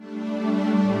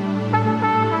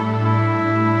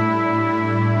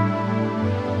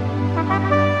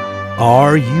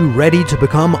Are you ready to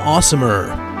become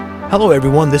awesomer? Hello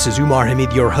everyone, this is Umar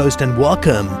Hamid, your host, and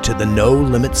welcome to the No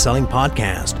Limit Selling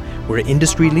Podcast, where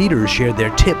industry leaders share their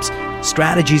tips,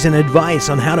 strategies, and advice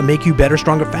on how to make you better,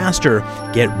 stronger, faster.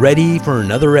 Get ready for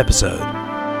another episode.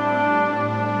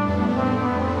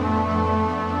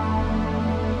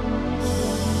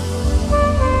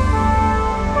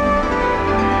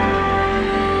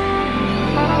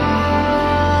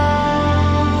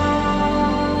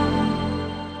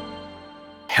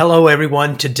 Hello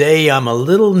everyone. Today I'm a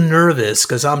little nervous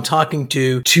because I'm talking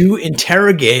to two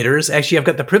interrogators. Actually, I've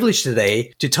got the privilege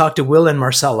today to talk to Will and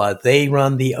Marcella. They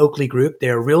run the Oakley Group.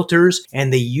 They're realtors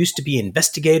and they used to be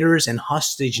investigators and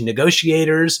hostage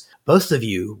negotiators. Both of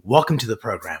you, welcome to the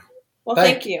program. Well,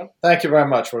 thank you. Thank you very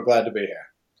much. We're glad to be here.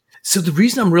 So the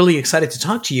reason I'm really excited to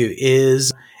talk to you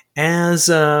is as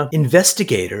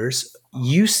investigators,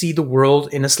 you see the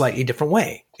world in a slightly different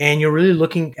way. And you're really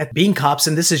looking at being cops,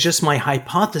 and this is just my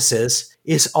hypothesis,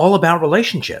 is all about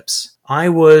relationships. I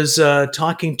was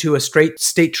talking to a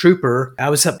state trooper.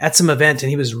 I was at some event, and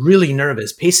he was really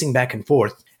nervous, pacing back and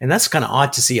forth. And that's kind of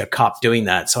odd to see a cop doing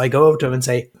that. So I go over to him and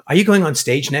say, "Are you going on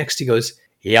stage next?" He goes,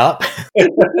 "Yup."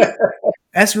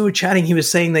 As we were chatting, he was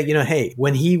saying that, hey,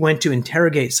 when he went to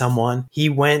interrogate someone, he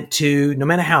went to, no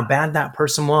matter how bad that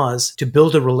person was, to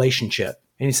build a relationship.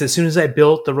 And he said, as soon as I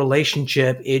built the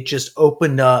relationship, it just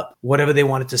opened up whatever they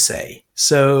wanted to say.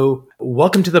 So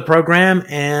welcome to the program,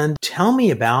 and tell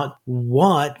me about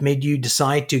what made you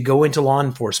decide to go into law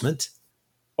enforcement.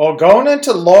 Well, going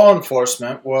into law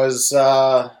enforcement was,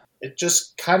 it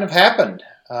just kind of happened.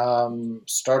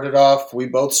 We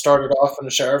both started off in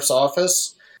the sheriff's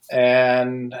office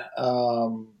and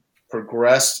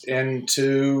progressed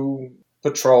into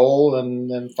patrol and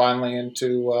then finally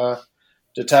into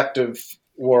detective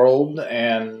world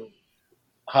and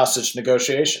hostage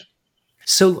negotiation.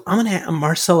 So I'm going to,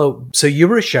 Marcelo, so you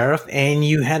were a sheriff and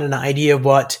you had an idea of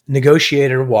what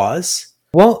negotiator was.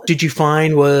 What did you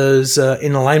find was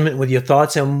in alignment with your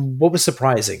thoughts, and what was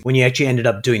surprising when you actually ended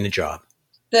up doing the job?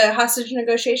 The hostage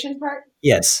negotiation part?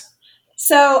 Yes.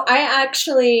 So I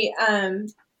actually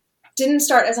didn't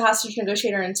start as a hostage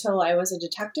negotiator until I was a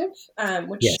detective,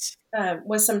 which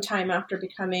was some time after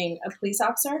becoming a police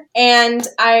officer. And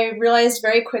I realized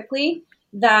very quickly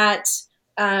that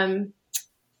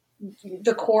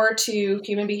the core to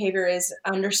human behavior is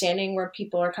understanding where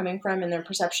people are coming from and their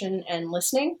perception and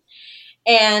listening.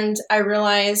 And I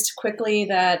realized quickly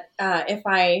that if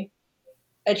I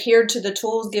adhered to the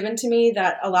tools given to me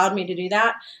that allowed me to do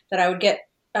that, that I would get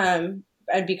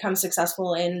I'd become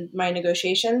successful in my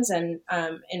negotiations and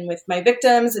with my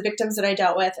victims, the victims that I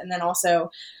dealt with, and then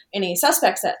also any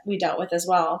suspects that we dealt with as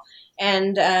well.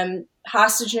 And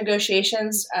hostage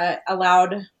negotiations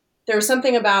there was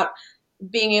something about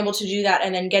being able to do that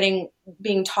and then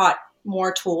being taught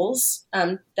more tools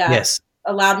that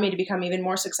allowed me to become even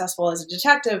more successful as a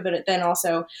detective, but then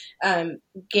also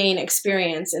gain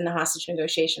experience in the hostage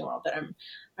negotiation world that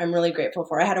I'm really grateful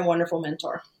for. I had a wonderful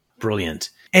mentor. Brilliant.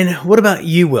 And what about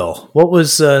you, Will? What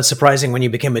was surprising when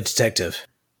you became a detective?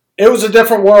 It was a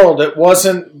different world. It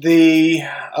wasn't there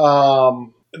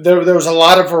was a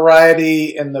lot of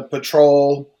variety in the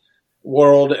patrol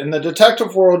world. In the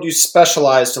detective world, you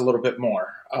specialized a little bit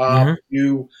more.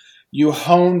 You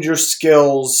honed your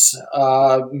skills,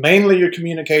 mainly your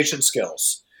communication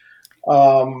skills.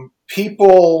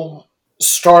 People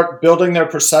start building their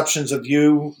perceptions of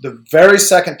you the very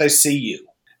second they see you.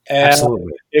 And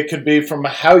absolutely. It could be from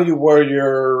how you wear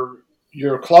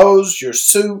your clothes, your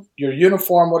suit, your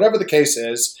uniform, whatever the case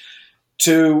is,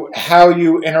 to how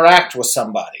you interact with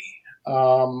somebody.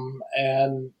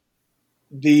 And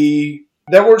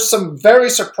there were some very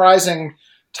surprising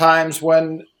times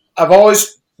when I've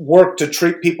always worked to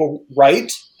treat people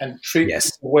right and treat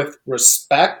people with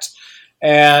respect.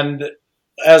 And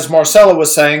as Marcella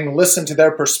was saying, listen to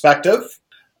their perspective.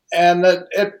 And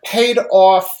it paid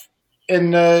off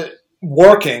in the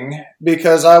working,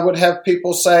 because I would have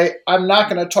people say, I'm not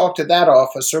going to talk to that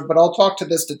officer, but I'll talk to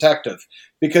this detective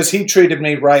because he treated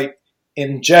me right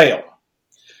in jail.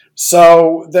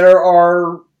 So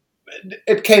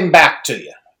it came back to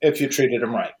you if you treated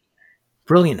him right.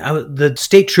 Brilliant. The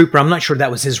state trooper, I'm not sure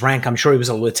that was his rank. I'm sure he was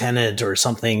a lieutenant or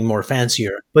something more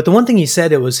fancier. But the one thing he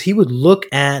said, it was he would look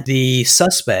at the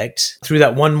suspect through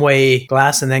that one-way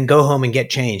glass and then go home and get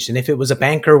changed. And if it was a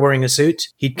banker wearing a suit,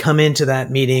 he'd come into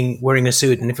that meeting wearing a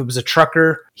suit. And if it was a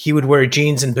trucker, he would wear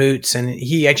jeans and boots. And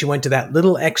he actually went to that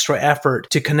little extra effort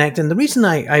to connect. And the reason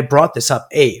I brought this up,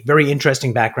 A, very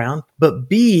interesting background, but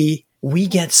B, we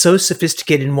get so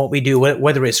sophisticated in what we do,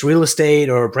 whether it's real estate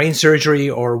or brain surgery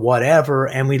or whatever,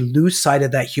 and we lose sight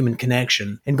of that human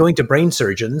connection. And going to brain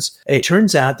surgeons, it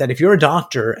turns out that if you're a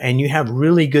doctor and you have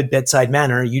really good bedside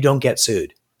manner, you don't get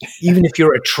sued. Even if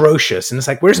you're atrocious. And it's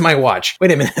like, where's my watch?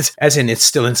 Wait a minute. As in, it's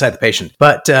still inside the patient.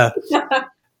 But,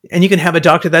 and you can have a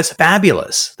doctor that's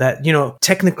fabulous, that,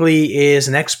 technically is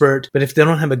an expert, but if they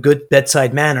don't have a good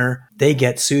bedside manner, they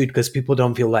get sued because people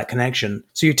don't feel that connection.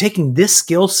 So you're taking this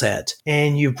skill set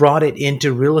and you brought it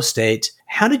into real estate.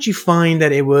 How did you find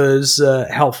that it was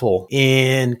helpful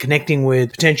in connecting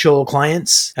with potential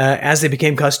clients as they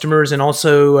became customers and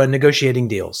also negotiating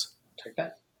deals? Take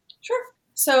that. Sure.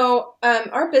 So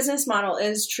our business model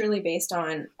is truly based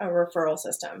on a referral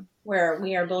system where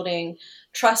we are building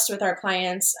trust with our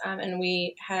clients, and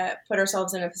we have put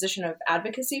ourselves in a position of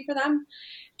advocacy for them,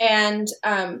 and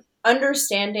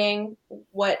understanding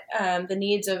what the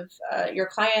needs of your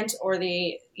client or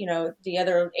the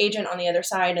other agent on the other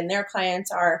side and their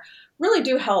clients are really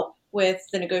do help with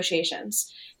the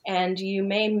negotiations. And you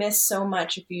may miss so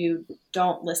much if you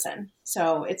don't listen.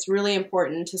 So it's really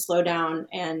important to slow down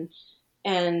and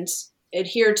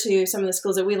adhere to some of the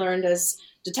skills that we learned as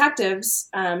detectives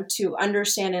to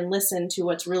understand and listen to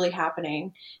what's really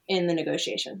happening in the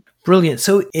negotiation. Brilliant.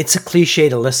 So it's a cliche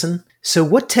to listen. So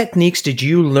what techniques did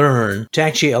you learn to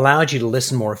actually allow you to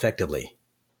listen more effectively?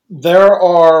 There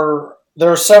are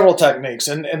several techniques.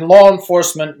 In law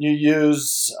enforcement, you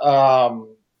use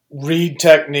read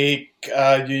technique.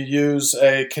 You use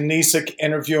a kinesic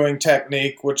interviewing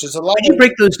technique, which is a lot. Could you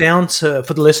break those down for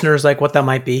the listeners, like what that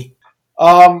might be?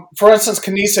 For instance,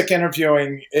 kinesic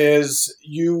interviewing is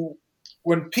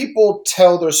when people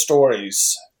tell their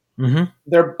stories,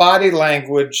 their body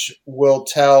language will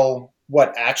tell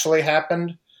what actually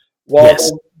happened,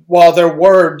 while their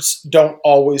words don't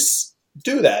always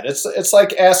do that. It's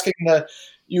like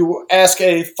you ask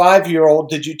a 5-year-old,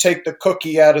 did you take the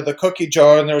cookie out of the cookie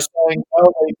jar? And they're saying,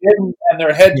 no, they didn't, and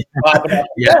their head bobbing up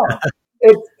and down.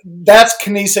 That's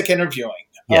kinesic interviewing.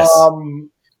 Yes.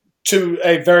 To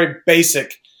a very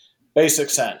basic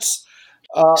sense.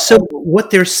 So what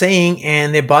they're saying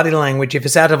and their body language, if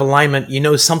it's out of alignment,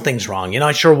 something's wrong. You're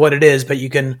not sure what it is, but you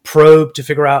can probe to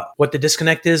figure out what the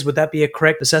disconnect is. Would that be a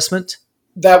correct assessment?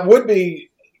 That would be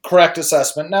correct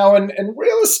assessment. Now, in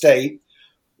real estate,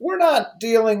 we're not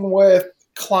dealing with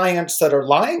clients that are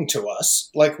lying to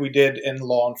us like we did in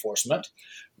law enforcement.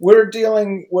 We're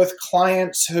dealing with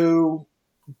clients who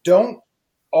don't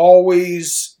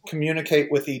always communicate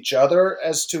with each other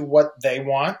as to what they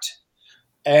want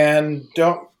and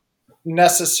don't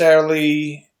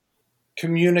necessarily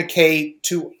communicate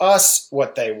to us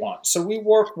what they want. So we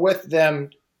work with them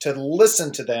to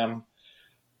listen to them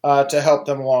to help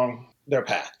them along their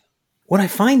path. What I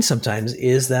find sometimes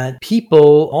is that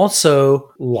people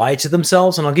also lie to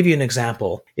themselves. And I'll give you an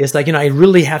example. It's like, I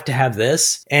really have to have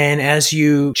this. And as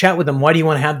you chat with them, why do you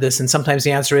want to have this? And sometimes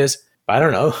the answer is, I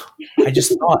don't know. I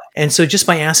just thought. And so just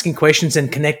by asking questions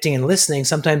and connecting and listening,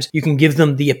 sometimes you can give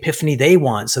them the epiphany they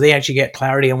want. So they actually get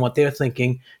clarity on what they're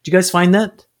thinking. Do you guys find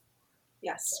that?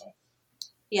 Yes.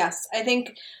 I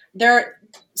think there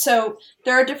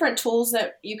are different tools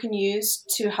that you can use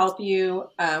to help you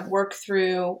work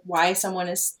through why someone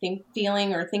is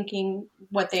feeling or thinking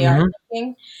what they are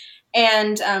thinking.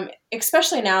 And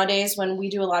especially nowadays when we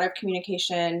do a lot of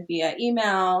communication via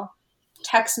email,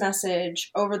 text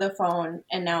message, over the phone,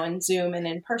 and now in Zoom and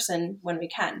in person when we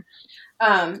can.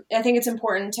 I think it's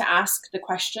important to ask the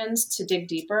questions to dig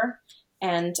deeper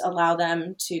and allow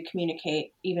them to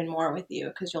communicate even more with you,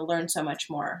 because you'll learn so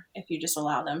much more if you just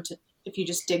if you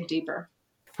just dig deeper.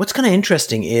 What's kind of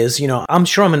interesting is, I'm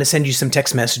sure I'm going to send you some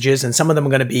text messages and some of them are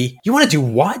going to be, you want to do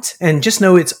what? And just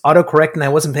know it's autocorrect and I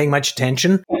wasn't paying much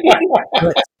attention.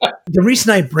 But the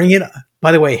reason I bring it,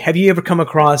 by the way, have you ever come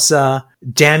across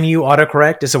Damn You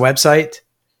Autocorrect as a website?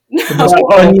 The most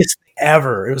funniest thing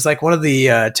ever. It was like one of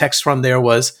the texts from there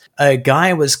was a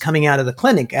guy was coming out of the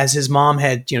clinic as his mom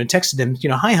had, texted him,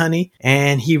 hi, honey.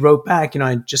 And he wrote back,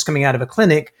 I'm just coming out of a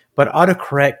clinic, but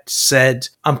autocorrect said,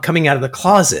 I'm coming out of the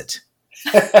closet.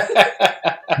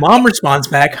 Mom responds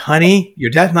back, honey, your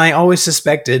dad and I always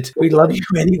suspected. We love you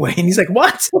anyway. And he's like,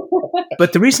 what?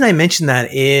 But the reason I mention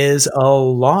that is a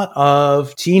lot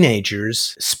of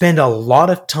teenagers spend a lot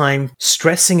of time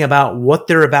stressing about what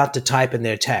they're about to type in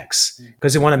their text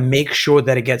because they want to make sure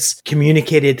that it gets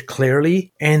communicated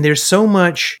clearly. And there's so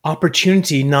much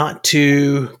opportunity not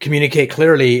to communicate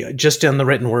clearly just on the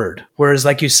written word. Whereas,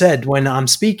 like you said, when I'm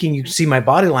speaking, you can see my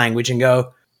body language and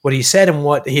go, what he said and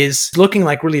what he's looking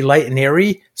like really light and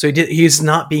airy. So he's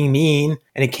not being mean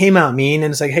and it came out mean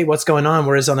and it's like, hey, what's going on?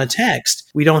 Whereas on a text,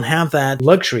 we don't have that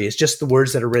luxury. It's just the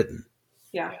words that are written.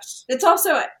 Yeah. Yes. It's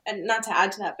also, and not to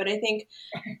add to that, but I think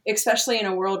especially in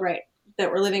a world that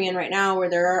we're living in right now where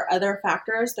there are other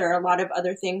factors, there are a lot of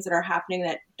other things that are happening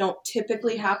that don't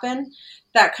typically happen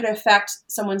that could affect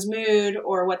someone's mood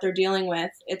or what they're dealing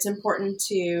with. It's important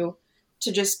to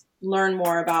just learn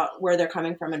more about where they're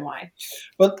coming from and why.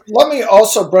 But let me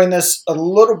also bring this a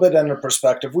little bit into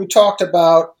perspective. We talked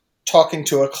about talking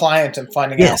to a client and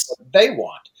finding out Yes. what they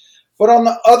want. But on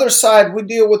the other side, we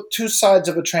deal with two sides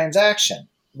of a transaction.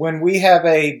 When we have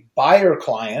a buyer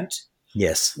client,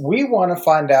 Yes. we want to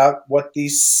find out what the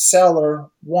seller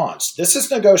wants. This is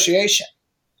negotiation.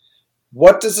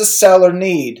 What does the seller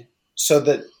need so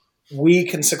that we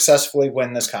can successfully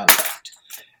win this contract?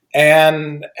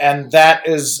 And that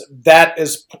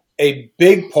is a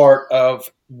big part of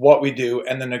what we do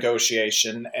in the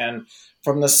negotiation. And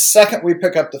from the second we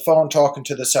pick up the phone talking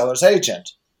to the seller's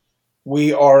agent,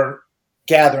 we are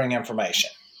gathering information.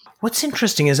 What's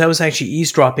interesting is I was actually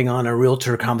eavesdropping on a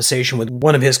realtor conversation with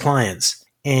one of his clients.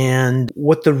 And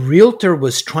what the realtor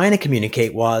was trying to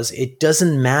communicate was it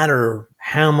doesn't matter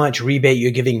how much rebate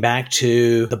you're giving back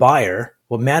to the buyer.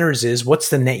 What matters is what's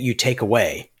the net you take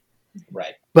away.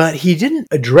 Right. But he didn't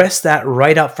address that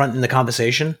right up front in the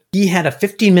conversation. He had a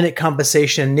 15-minute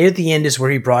conversation. Near the end is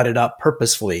where he brought it up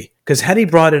purposefully. Because had he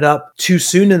brought it up too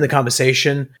soon in the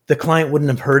conversation, the client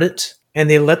wouldn't have heard it. And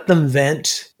they let them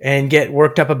vent and get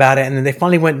worked up about it. And then they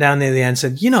finally went down there and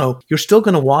said, you're still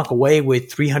going to walk away with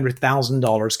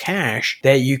 $300,000 cash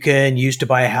that you can use to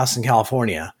buy a house in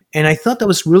California. And I thought that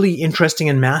was really interesting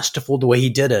and masterful the way he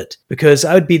did it, because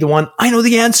I would be the one, I know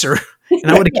the answer. And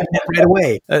I would have given it right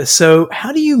away. So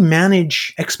how do you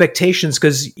manage expectations?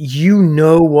 Because you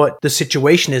know what the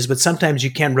situation is, but sometimes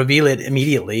you can't reveal it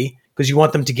immediately because you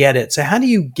want them to get it. So how do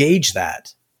you gauge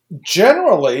that?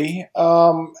 Generally,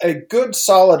 a good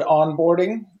solid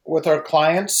onboarding with our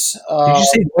clients. Did you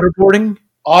say waterboarding?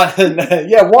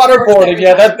 Waterboarding.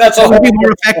 Yeah, that's a That whole would be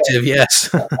more effective, yes.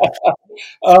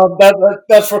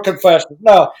 that's for confession.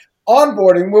 No,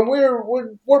 onboarding. When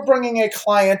we're bringing a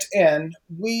client in,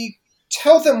 we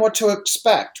tell them what to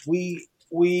expect. We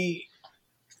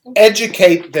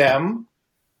educate them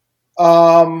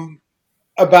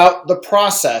about the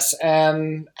process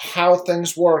and how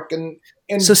things work. And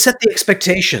so set the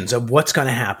expectations of what's going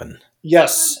to happen.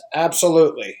 Yes,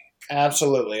 absolutely.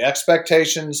 Absolutely.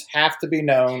 Expectations have to be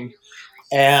known.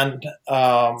 And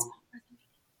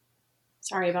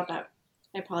sorry about that.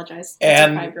 I apologize.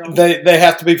 And they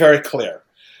have to be very clear.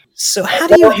 So how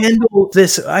do you handle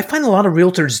this? I find a lot of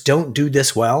realtors don't do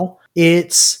this well.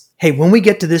 It's, hey, when we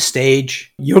get to this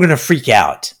stage, you're going to freak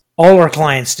out. All our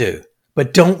clients do.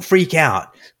 But don't freak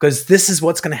out because this is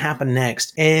what's going to happen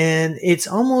next. And it's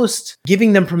almost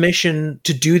giving them permission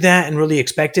to do that and really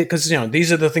expect it because,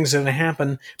 these are the things that are going to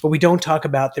happen, but we don't talk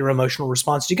about their emotional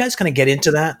response. Do you guys kind of get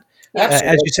into that as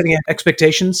you're setting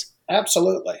expectations?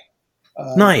 Absolutely.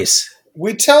 Nice.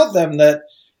 We tell them that,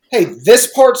 hey,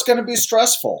 this part's going to be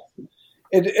stressful.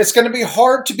 It's going to be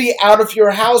hard to be out of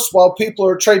your house while people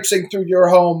are traipsing through your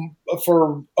home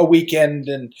for a weekend.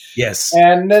 Yes.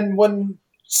 And then when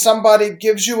somebody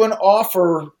gives you an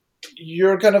offer,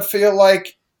 you're going to feel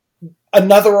like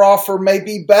another offer may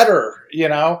be better,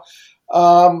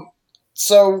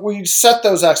 So we set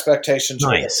those expectations.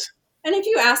 Nice. And if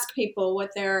you ask people what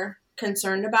they're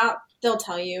concerned about, they'll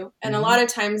tell you. And a lot of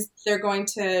times they're going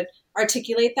to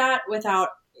articulate that without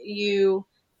you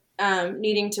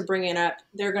needing to bring it up.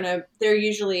 They're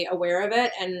usually aware of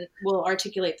it and will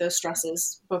articulate those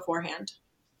stresses beforehand.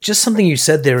 Just something you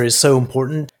said there is so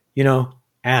important,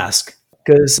 ask.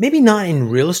 Because maybe not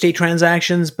in real estate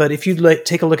transactions, but if you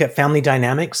take a look at family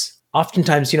dynamics,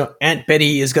 oftentimes, Aunt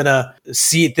Betty is going to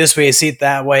see it this way, see it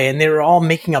that way. And they're all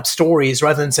making up stories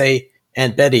rather than say,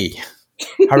 Aunt Betty,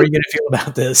 how are you going to feel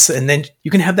about this? And then you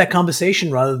can have that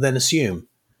conversation rather than assume.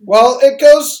 Well, it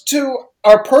goes to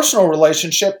our personal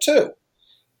relationship too.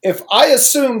 If I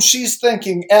assume she's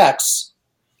thinking X,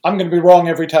 I'm going to be wrong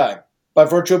every time by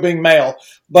virtue of being male.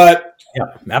 But yeah,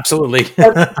 absolutely.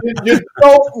 But you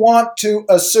don't want to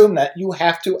assume that. You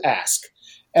have to ask.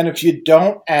 And if you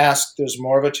don't ask, there's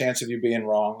more of a chance of you being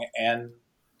wrong.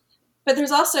 But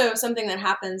there's also something that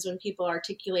happens when people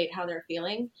articulate how they're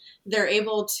feeling. They're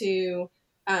able to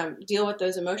deal with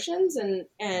those emotions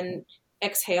and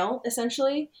exhale,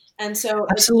 essentially. And so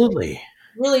absolutely, it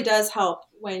really does help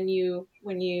when you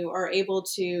are able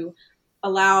to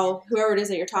allow whoever it is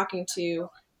that you're talking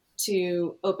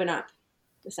to open up,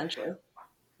 essentially.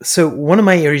 So one of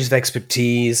my areas of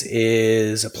expertise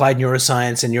is applied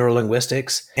neuroscience and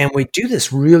neurolinguistics. And we do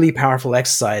this really powerful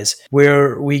exercise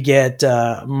where we get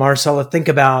Marcella, think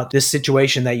about this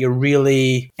situation that you're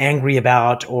really angry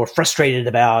about or frustrated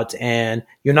about, and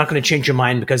you're not going to change your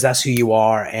mind because that's who you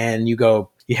are. And you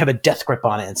have a death grip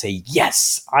on it and say,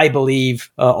 yes, I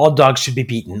believe all dogs should be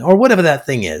beaten, or whatever that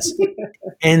thing is.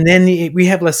 And then we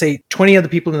have, let's say, 20 other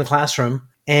people in the classroom.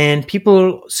 And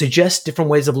people suggest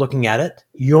different ways of looking at it.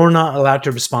 You're not allowed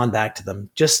to respond back to them.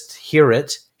 Just hear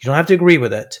it. You don't have to agree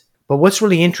with it. But what's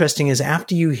really interesting is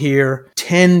after you hear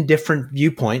 10 different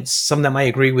viewpoints, some that might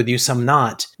agree with you, some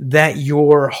not, that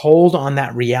your hold on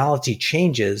that reality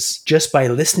changes just by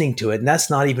listening to it. And that's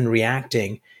not even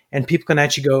reacting. And people can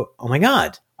actually go, oh my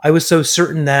God, I was so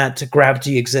certain that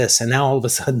gravity exists, and now all of a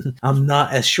sudden I'm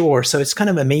not as sure. So it's kind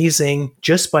of amazing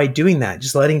just by doing that,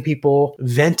 just letting people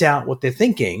vent out what they're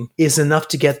thinking is enough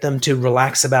to get them to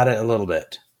relax about it a little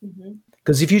bit.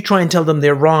 Because if you try and tell them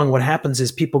they're wrong, what happens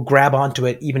is people grab onto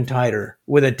it even tighter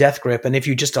with a death grip. And if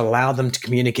you just allow them to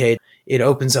communicate, it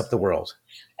opens up the world.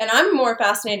 And I'm more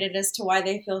fascinated as to why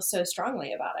they feel so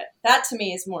strongly about it. That to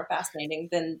me is more fascinating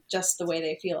than just the way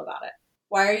they feel about it.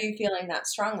 Why are you feeling that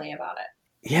strongly about it?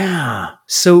 Yeah.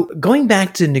 So going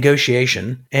back to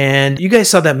negotiation, and you guys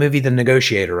saw that movie, The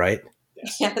Negotiator, right?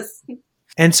 Yes.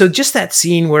 And so just that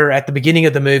scene where at the beginning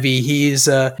of the movie, he's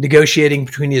negotiating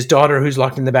between his daughter who's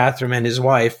locked in the bathroom and his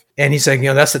wife. And he's saying,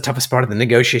 that's the toughest part of the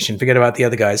negotiation. Forget about the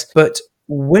other guys. But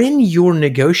when you're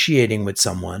negotiating with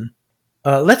someone,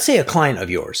 let's say a client of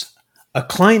yours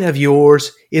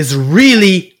is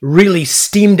really, really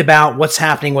steamed about what's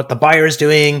happening, what the buyer's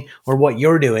doing or what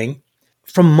you're doing.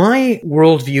 From my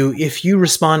worldview, if you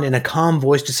respond in a calm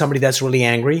voice to somebody that's really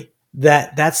angry,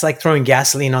 that's like throwing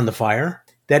gasoline on the fire.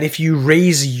 That if you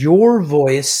raise your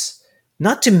voice,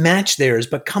 not to match theirs,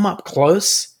 but come up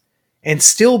close and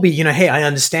still be, hey, I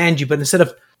understand you. But instead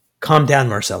of calm down,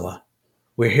 Marcella,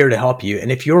 we're here to help you.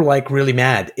 And if you're like really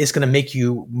mad, it's going to make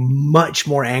you much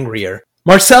more angrier.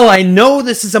 Marcella, I know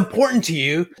this is important to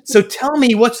you. So tell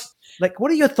me what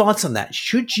are your thoughts on that?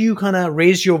 Should you kind of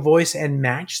raise your voice and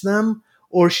match them?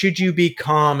 Or should you be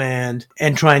calm and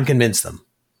try and convince them?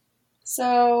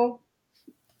 So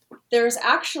there's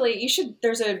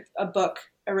a book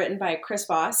written by Chris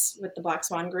Voss with the Black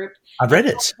Swan Group. I've read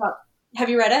it. Have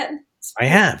you read it? I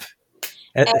have.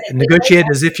 Negotiate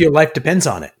as if your life depends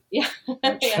on it. Yeah.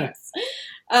 Yes.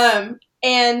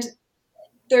 And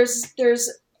there's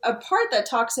a part that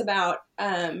talks about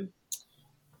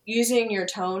using your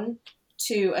tone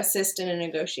to assist in a a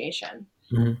negotiation.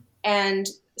 And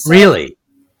so, really?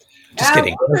 Just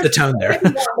kidding. What's the tone there?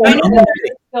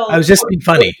 I was just being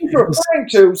funny. What you're referring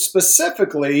to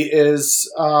specifically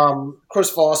is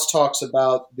Chris Voss talks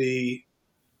about the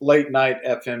late night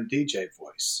FM DJ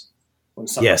voice when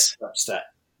someone's upset,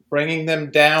 bringing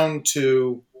them down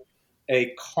to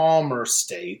a calmer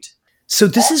state. So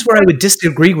this is where I would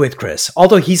disagree with Chris,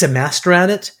 although he's a master at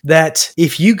it, that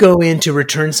if you go in to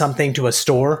return something to a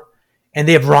store and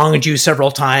they have wronged you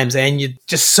several times and you're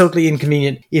just totally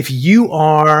inconvenient, if you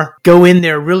go in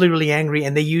there really, really angry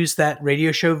and they use that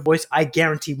radio show voice, I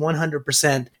guarantee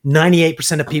 100%,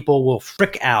 98% of people will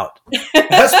frick out.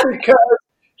 That's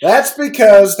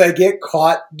because they get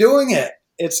caught doing it.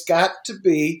 It's got to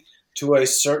be to a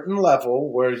certain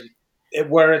level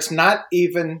where it's not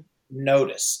even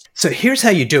noticed. So here's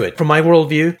how you do it. From my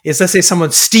worldview is, let's say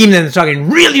someone's steaming and they're talking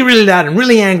really, really loud and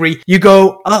really angry. You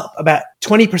go up about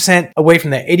 20% away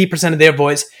from that 80% of their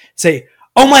voice, say,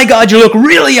 oh my God, you look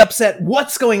really upset.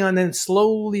 What's going on? Then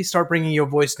slowly start bringing your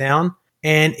voice down.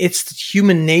 And it's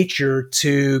human nature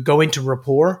to go into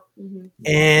rapport. Mm-hmm.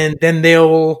 And then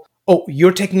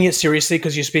you're taking it seriously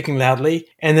because you're speaking loudly.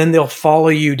 And then they'll follow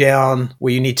you down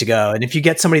where you need to go. And if you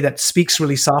get somebody that speaks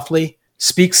really softly,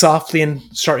 speak softly and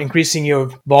start increasing your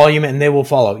volume and they will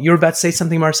follow. You're about to say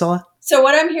something, Marcella? So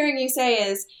what I'm hearing you say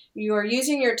is you're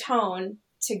using your tone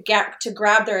to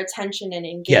grab their attention and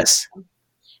engage them.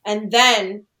 And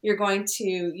then you're going to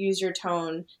use your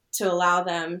tone to allow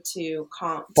them to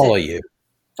follow you.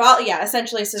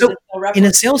 Essentially. So in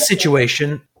a sales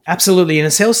situation, absolutely. In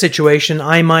a sales situation,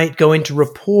 I might go into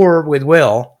rapport with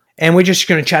Will and we're just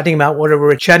going to chatting about whatever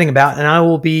we're chatting about. And I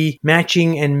will be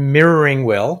matching and mirroring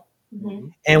Will. Mm-hmm.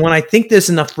 And when I think there's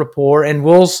enough rapport and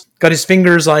Will's got his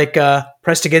fingers like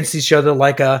pressed against each other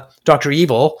like Dr.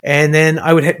 Evil, and then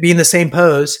I would be in the same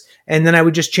pose and then I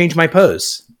would just change my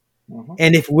pose. Mm-hmm.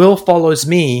 And if Will follows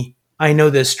me, I know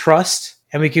there's trust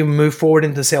and we can move forward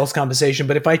into the sales conversation.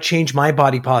 But if I change my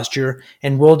body posture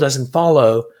and Will doesn't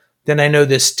follow, then I know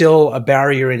there's still a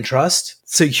barrier in trust.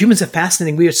 So humans are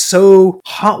fascinating. We are so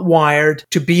hot wired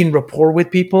to be in rapport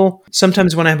with people.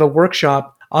 Sometimes when I have a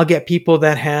workshop, I'll get people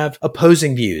that have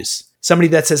opposing views. Somebody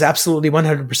that says absolutely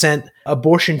 100%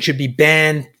 abortion should be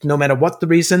banned no matter what the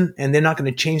reason, and they're not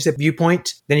going to change their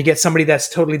viewpoint. Then you get somebody that's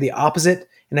totally the opposite.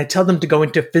 And I tell them to go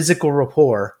into physical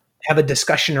rapport, have a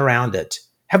discussion around it,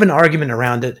 have an argument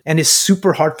around it. And it's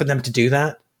super hard for them to do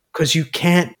that because you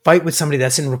can't fight with somebody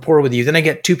that's in rapport with you. Then I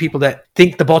get two people that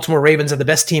think the Baltimore Ravens are the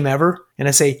best team ever. And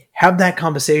I say, have that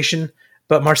conversation.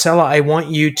 But Marcella, I want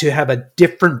you to have a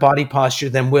different body posture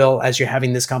than Will as you're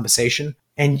having this conversation.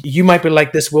 And you might be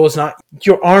like, this Will is not,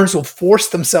 your arms will force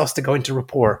themselves to go into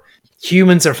rapport.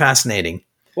 Humans are fascinating.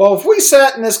 Well, if we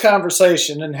sat in this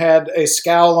conversation and had a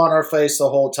scowl on our face the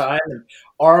whole time and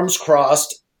arms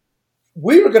crossed,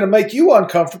 we were going to make you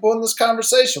uncomfortable in this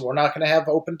conversation. We're not going to have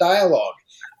open dialogue.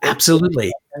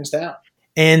 Absolutely. Hands down.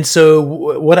 And so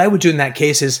what I would do in that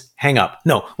case is hang up.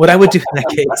 No, what I would do in that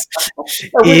case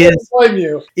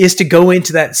is to go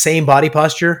into that same body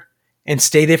posture and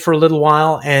stay there for a little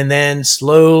while and then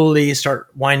slowly start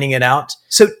winding it out.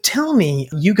 So tell me,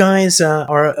 you guys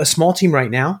are a small team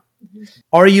right now.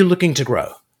 Are you looking to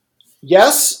grow?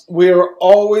 Yes, we're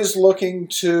always looking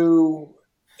to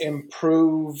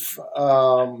improve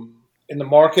in the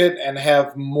market and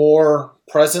have more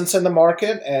presence in the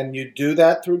market, and you do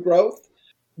that through growth.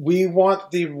 We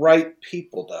want the right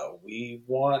people, though. We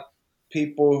want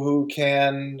people who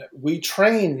we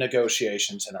train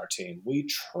negotiations in our team. We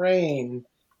train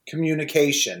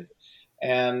communication.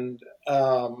 And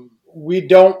we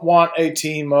don't want a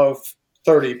team of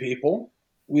 30 people.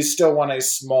 We still want a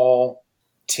small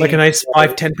team. Like a nice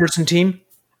 5-10 person team?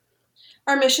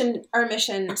 Our mission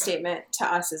statement to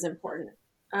us is important.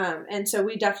 And so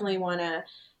we definitely want to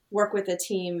work with a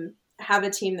team, have a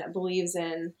team that believes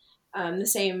in the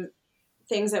same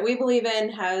things that we believe in,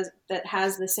 has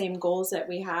the same goals that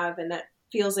we have, and that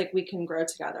feels like we can grow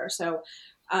together. So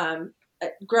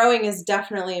growing is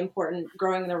definitely important.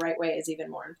 Growing the right way is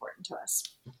even more important to us.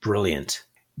 Brilliant.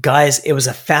 Guys, it was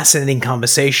a fascinating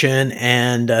conversation,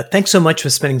 and thanks so much for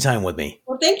spending time with me.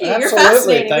 Well, thank you. Absolutely. You're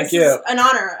fascinating. Thank you. This is an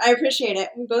honor. I appreciate it.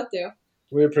 We both do.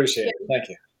 We appreciate it. Thank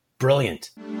you.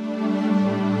 Brilliant.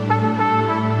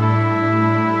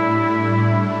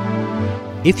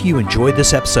 If you enjoyed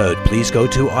this episode, please go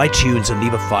to iTunes and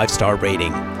leave a 5-star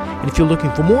rating. And if you're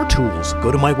looking for more tools,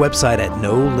 go to my website at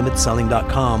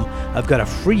nolimitselling.com. I've got a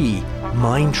free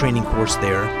mind training course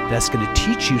there that's going to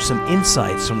teach you some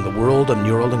insights from the world of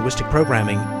neuro-linguistic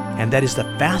programming, and that is the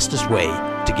fastest way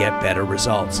to get better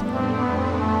results.